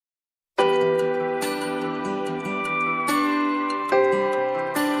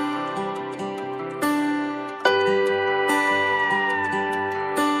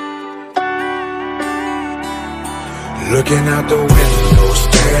Looking out the window,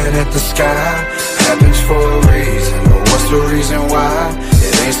 staring at the sky. Happens for a reason, but what's the reason why?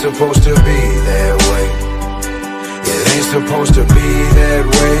 It ain't supposed to be that way. It ain't supposed to be that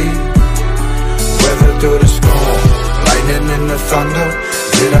way. Weather through the storm, lightning and the thunder.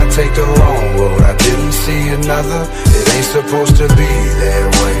 Did I take the wrong road? I didn't see another. It ain't supposed to be that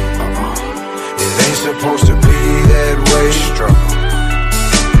way. It ain't supposed to be that way. Struggle.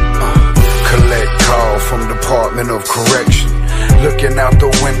 Collect call from Department of Correction. Looking out the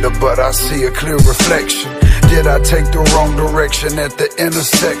window, but I see a clear reflection. Did I take the wrong direction at the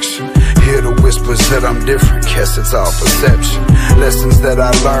intersection? Hear the whispers that I'm different, guess it's all perception. Lessons that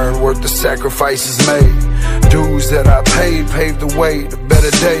I learned, worth the sacrifices made. Dues that I paid, paved the way to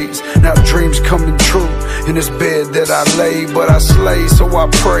better days. Now dreams coming true, in this bed that I lay. But I slay, so I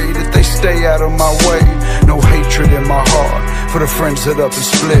pray that they stay out of my way. No hatred in my heart for the friends that up and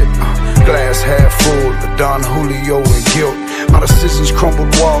split. Glass half full of Don Julio and guilt. My decisions crumbled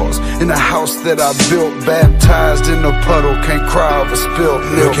walls in the house that I built. Baptized in a puddle, can't cry over spilled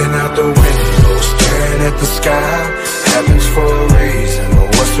milk. Looking out the window, staring at the sky. Happens for a reason, but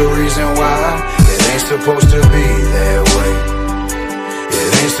what's the reason why? It ain't supposed to be that way.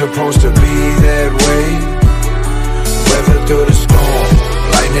 It ain't supposed to be that way. Weather through the storm,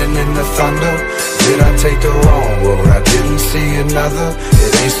 lightning and the thunder. Did I take the wrong road? I didn't see another.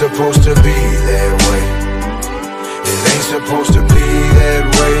 It ain't supposed to be that way. It ain't supposed to be that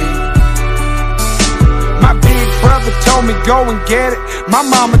way. My big brother told me go and get it. My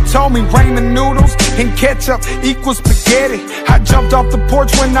mama told me ramen noodles and ketchup equals spaghetti. I jumped off the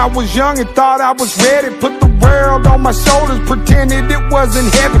porch when I was young and thought I was ready. Put the world on my shoulders, pretended it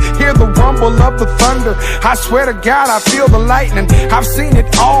wasn't heavy. Hear the rumble of the thunder, I swear to God I feel the lightning. I've seen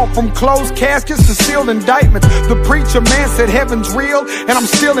it all, from closed caskets to sealed indictments. The preacher man said heaven's real and I'm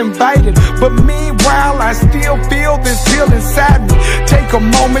still invited. But meanwhile I still feel this feel inside me. Take a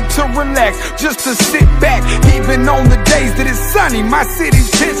moment to relax, just to sit back. Even on the days that it's sunny, my city's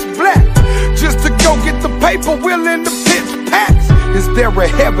pitch black. Just to go get the paper, willing to pitch packs. Is there a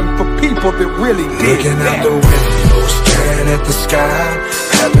heaven for people that really did Looking that? out the window, staring at the sky.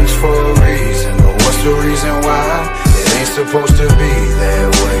 Happens for a reason, but what's the reason why? It ain't supposed to be that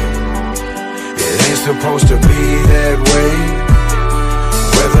way. It ain't supposed to be that way.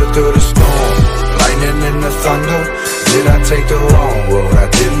 Weather through the storm, lightning and the thunder. Did I take the wrong road? I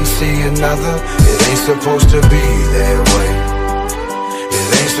didn't see another. It ain't supposed to be that way. It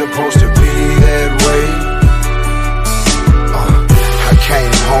ain't supposed to be that way. I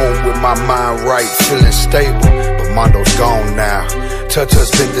came home with my mind right, feeling stable. But Mondo's gone now,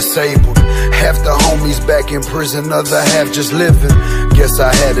 Touch-Touch's been disabled. Half the homies back in prison, other half just living. Guess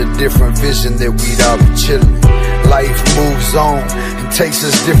I had a different vision that we'd all be chillin'. Life moves on and takes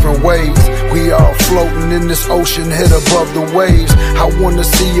us different ways. We all floating in this ocean, head above the waves. I wanna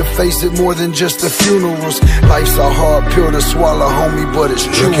see you face it more than just the funerals. Life's a hard pill to swallow, homie, but it's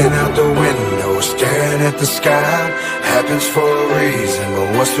true. Looking out the window, staring at the sky. Happens for a reason, but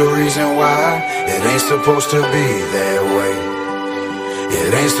what's the reason why? It ain't supposed to be that way.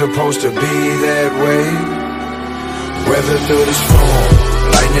 It ain't supposed to be that way. Weather through the storm,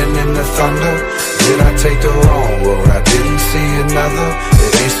 lightning and the thunder. Did I take the wrong road? I didn't see another.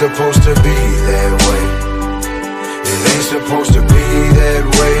 It ain't supposed to be that way. It ain't supposed to be that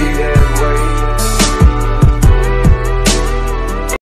way.